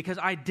did because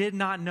I did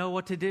not know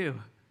what to do.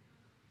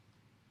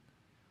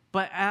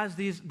 But as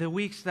the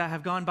weeks that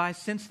have gone by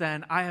since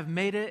then, I have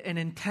made it an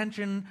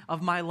intention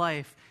of my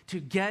life to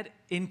get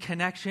in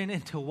connection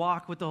and to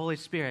walk with the Holy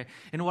Spirit.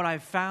 And what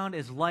I've found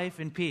is life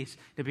and peace.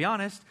 To be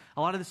honest,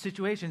 a lot of the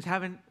situations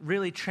haven't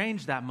really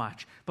changed that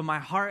much, but my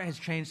heart has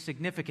changed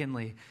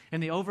significantly.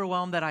 And the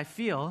overwhelm that I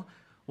feel,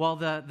 while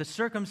the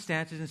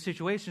circumstances and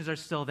situations are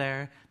still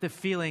there, the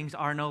feelings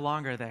are no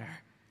longer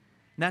there.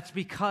 And that's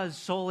because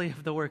solely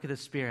of the work of the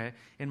Spirit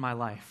in my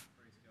life.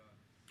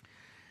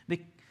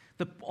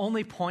 The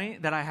only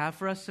point that I have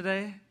for us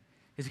today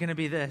is going to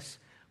be this.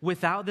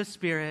 Without the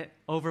Spirit,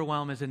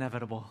 overwhelm is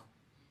inevitable.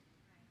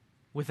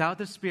 Without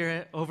the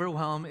Spirit,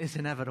 overwhelm is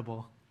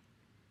inevitable.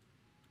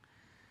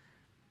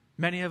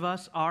 Many of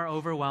us are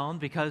overwhelmed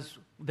because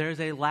there's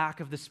a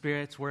lack of the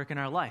Spirit's work in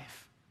our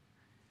life.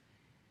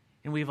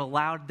 And we've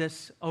allowed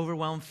this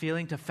overwhelmed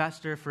feeling to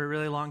fester for a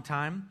really long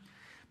time.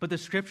 But the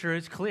Scripture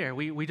is clear.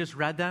 We just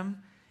read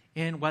them.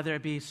 In whether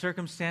it be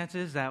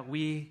circumstances that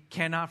we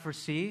cannot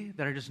foresee,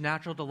 that are just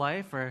natural to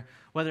life, or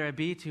whether it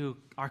be to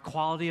our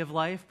quality of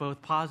life,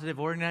 both positive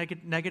or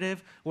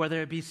negative,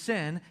 whether it be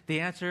sin,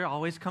 the answer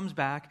always comes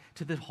back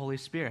to the Holy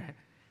Spirit.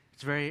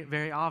 It's very,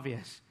 very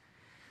obvious.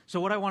 So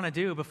what I want to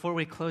do before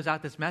we close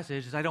out this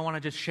message is I don't want to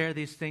just share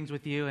these things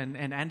with you and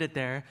end it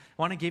there.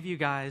 I want to give you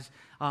guys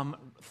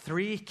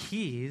 3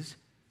 keys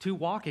to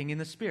walking in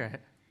the Spirit.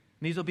 And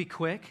these will be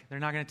quick. They're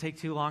not going to take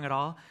too long at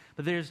all.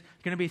 But there's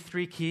going to be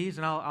 3 keys,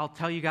 and I'll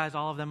tell you guys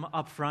all of them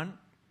up front,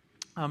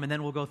 and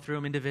then we'll go through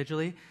them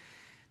individually.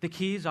 The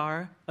keys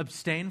are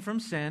abstain from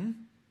sin.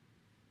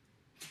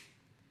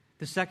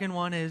 The second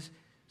one is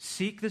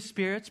seek the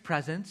Spirit's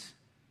presence.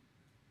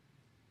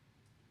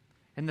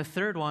 And the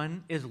third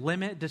one is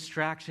limit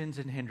distractions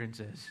and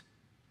hindrances.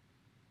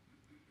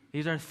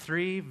 These are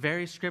 3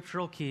 very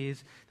scriptural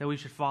keys that we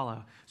should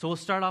follow. So we'll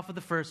start off with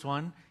the first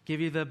one,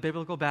 give you the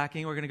biblical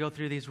backing. We're going to go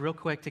through these real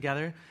quick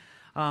together.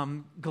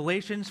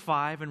 Galatians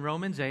 5 and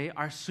Romans 8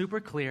 are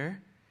super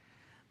clear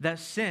that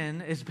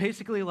sin is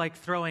basically like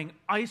throwing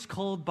ice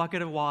cold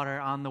bucket of water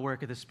on the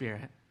work of the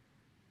Spirit.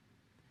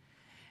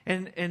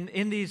 And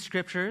in these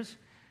scriptures,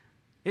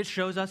 it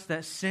shows us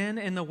that sin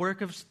and the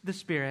work of the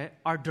Spirit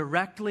are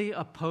directly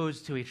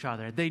opposed to each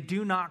other. They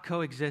do not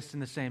coexist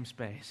in the same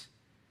space.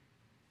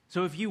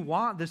 So if you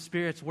want the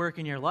Spirit's work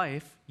in your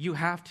life, you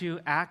have to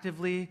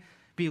actively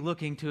be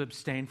looking to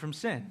abstain from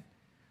sin.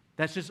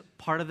 That's just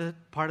part of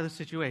the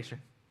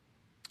situation.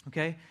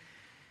 Okay?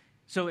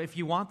 So if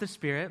you want the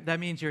Spirit,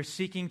 that means you're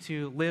seeking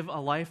to live a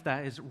life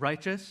that is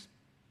righteous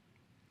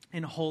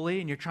and holy,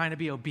 and you're trying to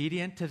be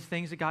obedient to the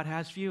things that God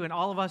has for you. And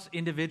all of us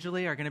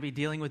individually are going to be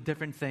dealing with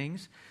different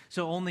things.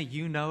 So only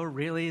you know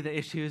really the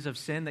issues of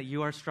sin that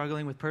you are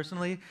struggling with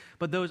personally.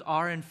 But those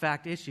are, in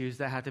fact, issues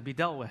that have to be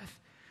dealt with.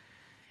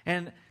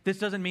 And this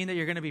doesn't mean that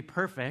you're going to be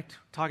perfect.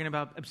 Talking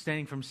about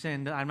abstaining from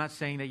sin, I'm not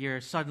saying that you're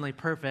suddenly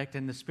perfect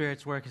and the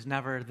Spirit's work is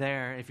never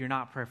there if you're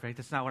not perfect.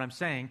 That's not what I'm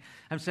saying.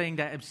 I'm saying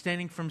that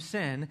abstaining from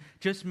sin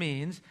just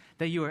means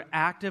that you are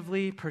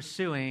actively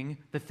pursuing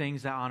the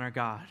things that honor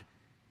God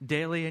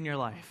daily in your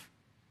life.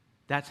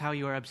 That's how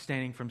you are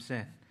abstaining from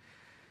sin.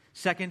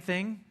 Second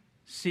thing,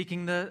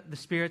 seeking the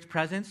Spirit's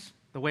presence,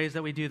 the ways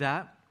that we do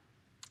that.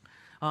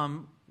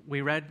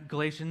 We read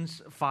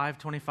Galatians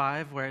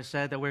 5:25, where it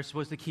said that we're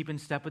supposed to keep in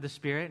step with the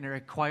Spirit, and it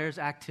requires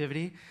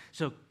activity.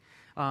 So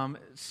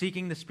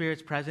seeking the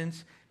Spirit's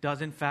presence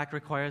does, in fact,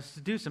 require us to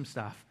do some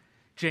stuff.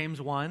 James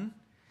 1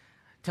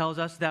 tells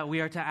us that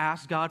we are to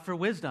ask God for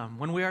wisdom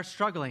when we are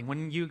struggling,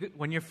 when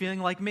you're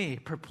feeling like me,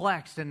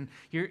 perplexed, and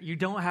you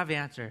don't have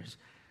answers.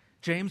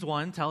 James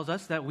 1 tells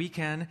us that we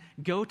can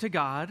go to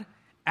God,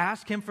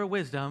 ask Him for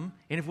wisdom,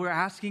 and if we're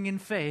asking in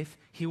faith,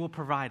 He will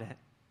provide it.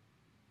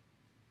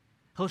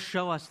 He'll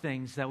show us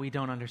things that we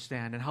don't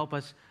understand and help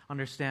us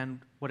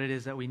understand what it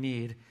is that we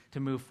need to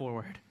move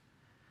forward.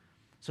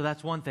 So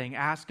that's one thing.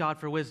 Ask God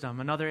for wisdom.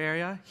 Another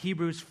area,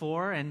 Hebrews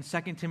 4 and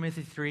 2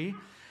 Timothy 3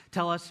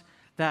 tell us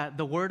that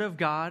the Word of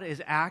God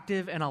is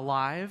active and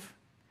alive,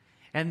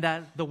 and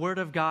that the Word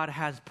of God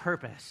has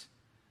purpose.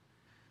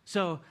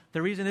 So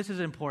the reason this is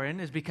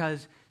important is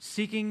because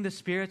seeking the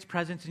Spirit's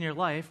presence in your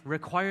life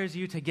requires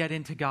you to get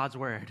into God's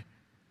Word.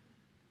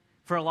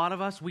 For a lot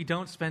of us, we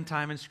don't spend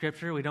time in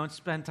Scripture. We don't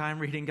spend time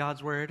reading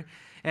God's Word.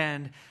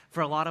 And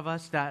for a lot of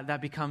us,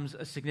 that becomes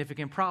a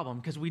significant problem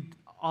because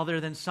other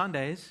than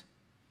Sundays,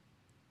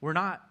 we're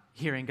not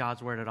hearing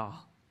God's Word at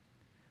all.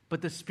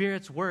 But the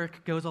Spirit's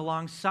work goes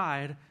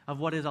alongside of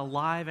what is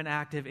alive and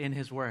active in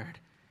His Word.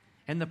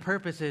 And the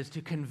purpose is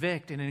to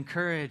convict and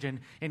encourage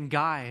and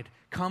guide,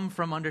 come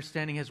from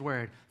understanding His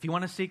Word. If you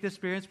want to seek the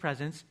Spirit's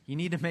presence, you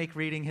need to make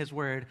reading His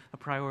Word a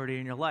priority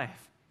in your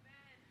life.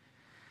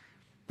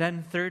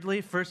 Then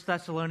thirdly, 1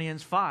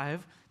 Thessalonians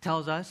 5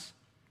 tells us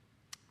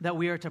that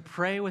we are to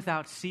pray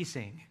without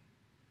ceasing.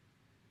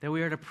 That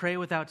we are to pray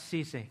without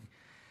ceasing.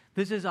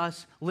 This is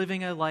us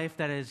living a life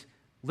that is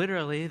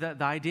literally, the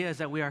idea is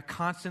that we are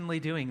constantly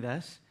doing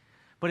this,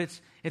 but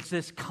it's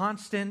this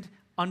constant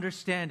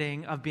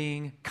understanding of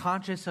being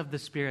conscious of the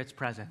Spirit's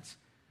presence.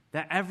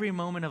 That every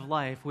moment of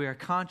life, we are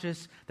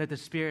conscious that the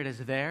Spirit is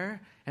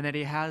there and that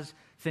He has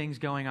things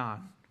going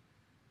on.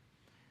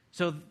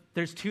 So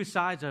there's 2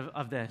 sides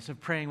of this,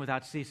 of praying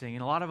without ceasing.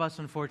 And a lot of us,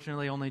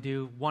 unfortunately, only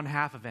do one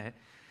half of it.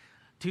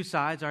 2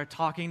 sides are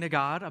talking to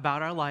God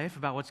about our life,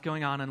 about what's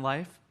going on in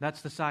life.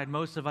 That's the side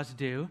most of us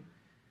do.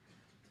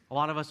 A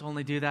lot of us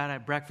only do that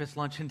at breakfast,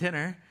 lunch, and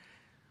dinner.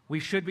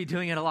 We should be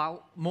doing it a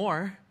lot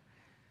more.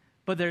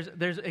 But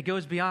it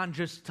goes beyond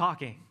just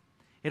talking.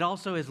 It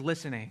also is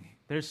listening.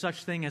 There's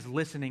such thing as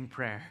listening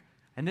prayer.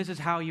 And this is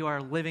how you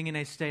are living in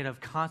a state of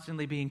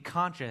constantly being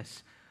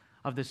conscious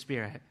of the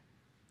Spirit.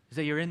 Is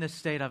that you're in this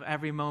state of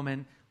every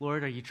moment,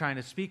 Lord, are you trying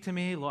to speak to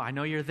me? Lord, I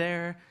know you're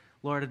there.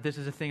 Lord, this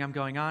is a thing I'm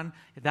going on.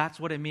 That's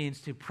what it means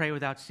to pray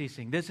without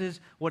ceasing. This is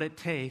what it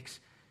takes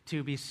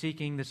to be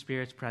seeking the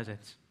Spirit's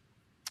presence.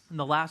 And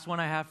the last one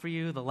I have for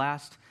you, the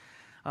last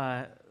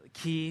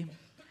key,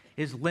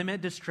 is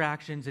limit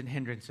distractions and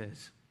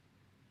hindrances.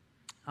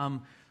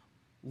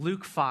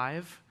 Luke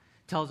 5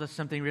 tells us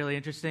something really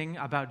interesting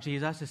about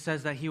Jesus. It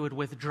says that He would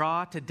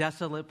withdraw to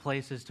desolate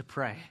places to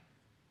pray.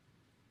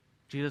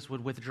 Jesus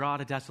would withdraw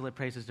to desolate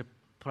places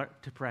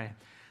to pray.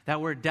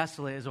 That word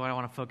desolate is what I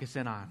want to focus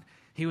in on.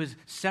 He was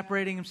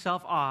separating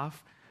Himself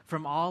off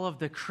from all of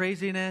the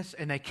craziness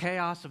and the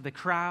chaos of the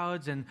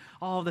crowds and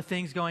all of the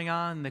things going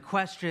on, and the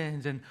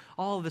questions and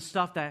all of the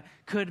stuff that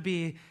could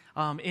be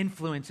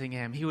influencing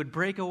him. He would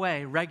break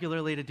away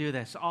regularly to do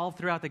this. All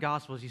throughout the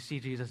Gospels, you see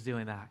Jesus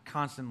doing that,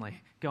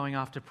 constantly going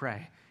off to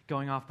pray,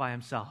 going off by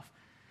himself.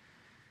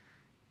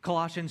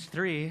 Colossians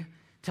 3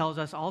 tells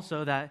us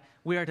also that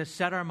we are to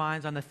set our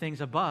minds on the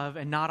things above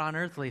and not on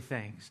earthly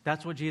things.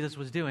 That's what Jesus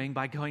was doing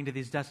by going to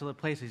these desolate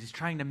places. He's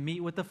trying to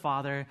meet with the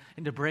Father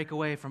and to break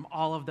away from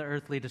all of the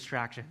earthly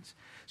distractions.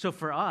 So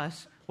for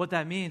us, what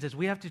that means is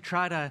we have to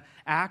try to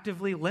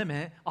actively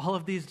limit all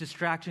of these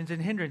distractions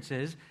and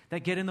hindrances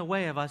that get in the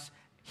way of us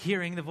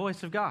hearing the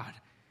voice of God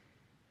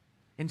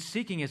and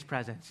seeking his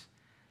presence.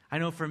 I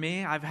know for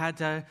me, I've had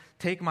to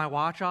take my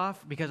watch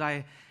off because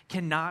I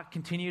cannot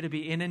continue to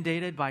be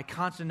inundated by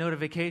constant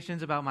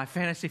notifications about my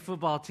fantasy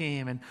football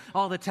team and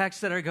all the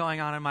texts that are going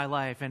on in my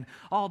life and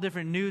all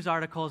different news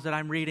articles that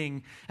I'm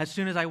reading. As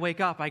soon as I wake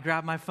up, I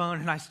grab my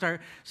phone and I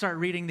start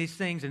reading these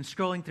things and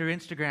scrolling through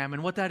Instagram.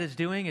 And what that is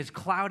doing is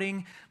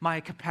clouding my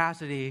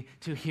capacity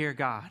to hear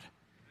God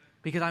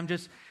because I'm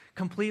just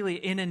completely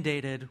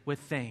inundated with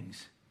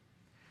things.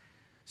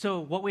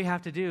 So what we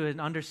have to do and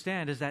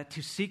understand is that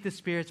to seek the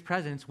Spirit's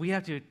presence, we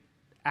have to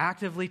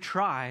actively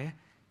try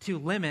to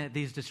limit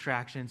these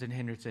distractions and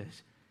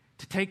hindrances,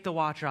 to take the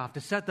watch off, to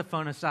set the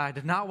phone aside,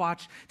 to not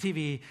watch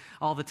TV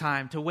all the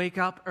time, to wake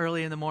up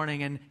early in the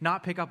morning and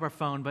not pick up our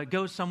phone, but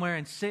go somewhere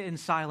and sit in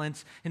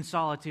silence, in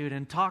solitude,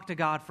 and talk to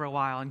God for a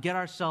while and get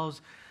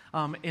ourselves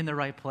in the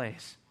right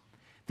place.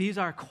 These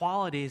are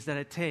qualities that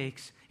it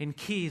takes and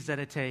keys that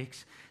it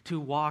takes to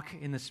walk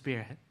in the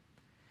Spirit.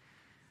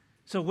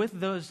 So with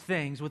those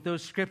things, with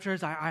those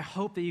scriptures, I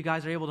hope that you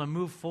guys are able to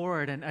move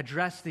forward and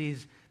address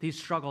these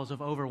struggles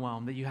of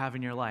overwhelm that you have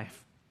in your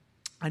life.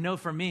 I know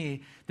for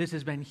me, this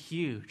has been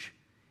huge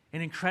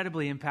and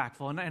incredibly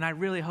impactful. And I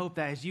really hope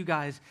that as you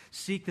guys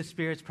seek the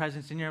Spirit's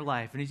presence in your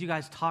life, and as you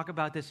guys talk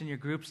about this in your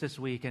groups this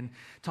week and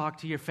talk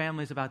to your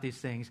families about these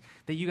things,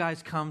 that you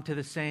guys come to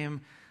the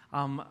same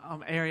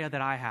area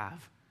that I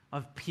have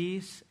of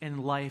peace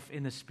and life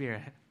in the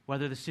Spirit,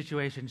 whether the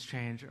situations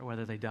change or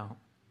whether they don't.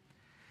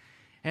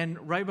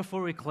 And right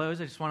before we close,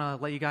 I just want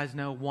to let you guys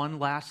know one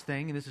last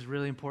thing, and this is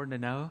really important to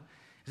know,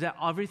 is that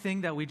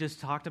everything that we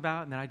just talked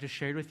about and that I just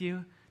shared with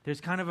you,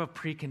 there's kind of a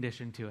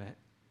precondition to it.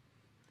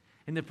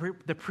 And the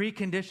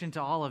precondition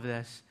to all of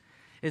this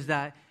is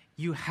that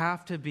you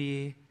have to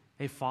be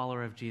a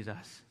follower of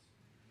Jesus.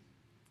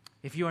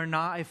 If you are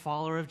not a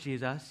follower of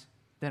Jesus,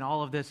 then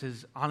all of this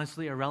is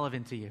honestly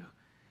irrelevant to you,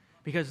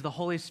 because the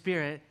Holy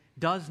Spirit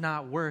does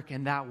not work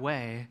in that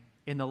way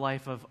in the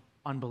life of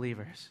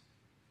unbelievers.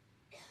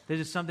 This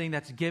is something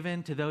that's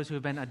given to those who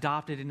have been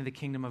adopted into the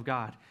kingdom of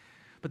God.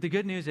 But the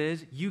good news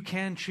is you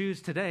can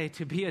choose today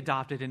to be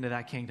adopted into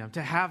that kingdom,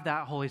 to have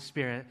that Holy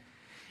Spirit.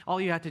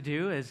 All you have to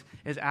do is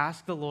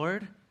ask the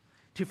Lord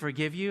to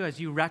forgive you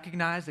as you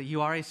recognize that you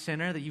are a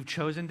sinner, that you've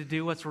chosen to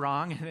do what's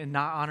wrong and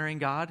not honoring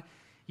God.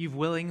 You've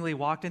willingly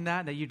walked in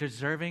that you're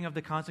deserving of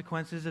the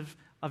consequences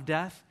of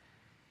death.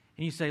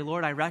 And you say,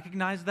 Lord, I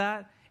recognize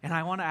that, and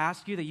I want to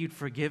ask you that you'd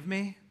forgive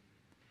me,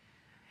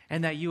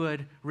 and that you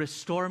would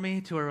restore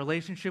me to a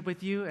relationship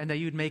with you, and that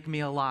you'd make me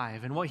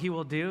alive. And what he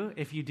will do,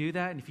 if you do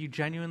that, and if you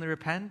genuinely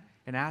repent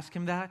and ask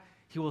him that,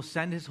 he will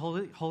send his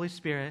Holy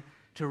Spirit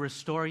to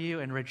restore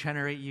you and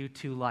regenerate you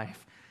to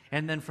life.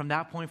 And then from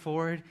that point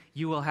forward,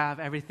 you will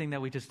have everything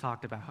that we just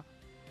talked about.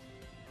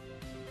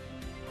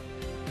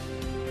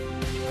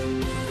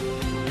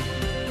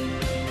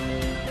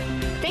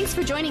 Thanks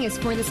for joining us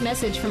for this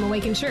message from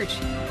Awaken Church.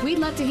 We'd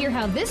love to hear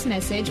how this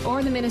message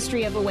or the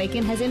ministry of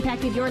Awaken has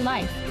impacted your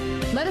life.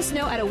 Let us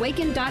know at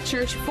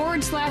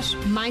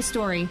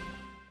awaken.church/mystory.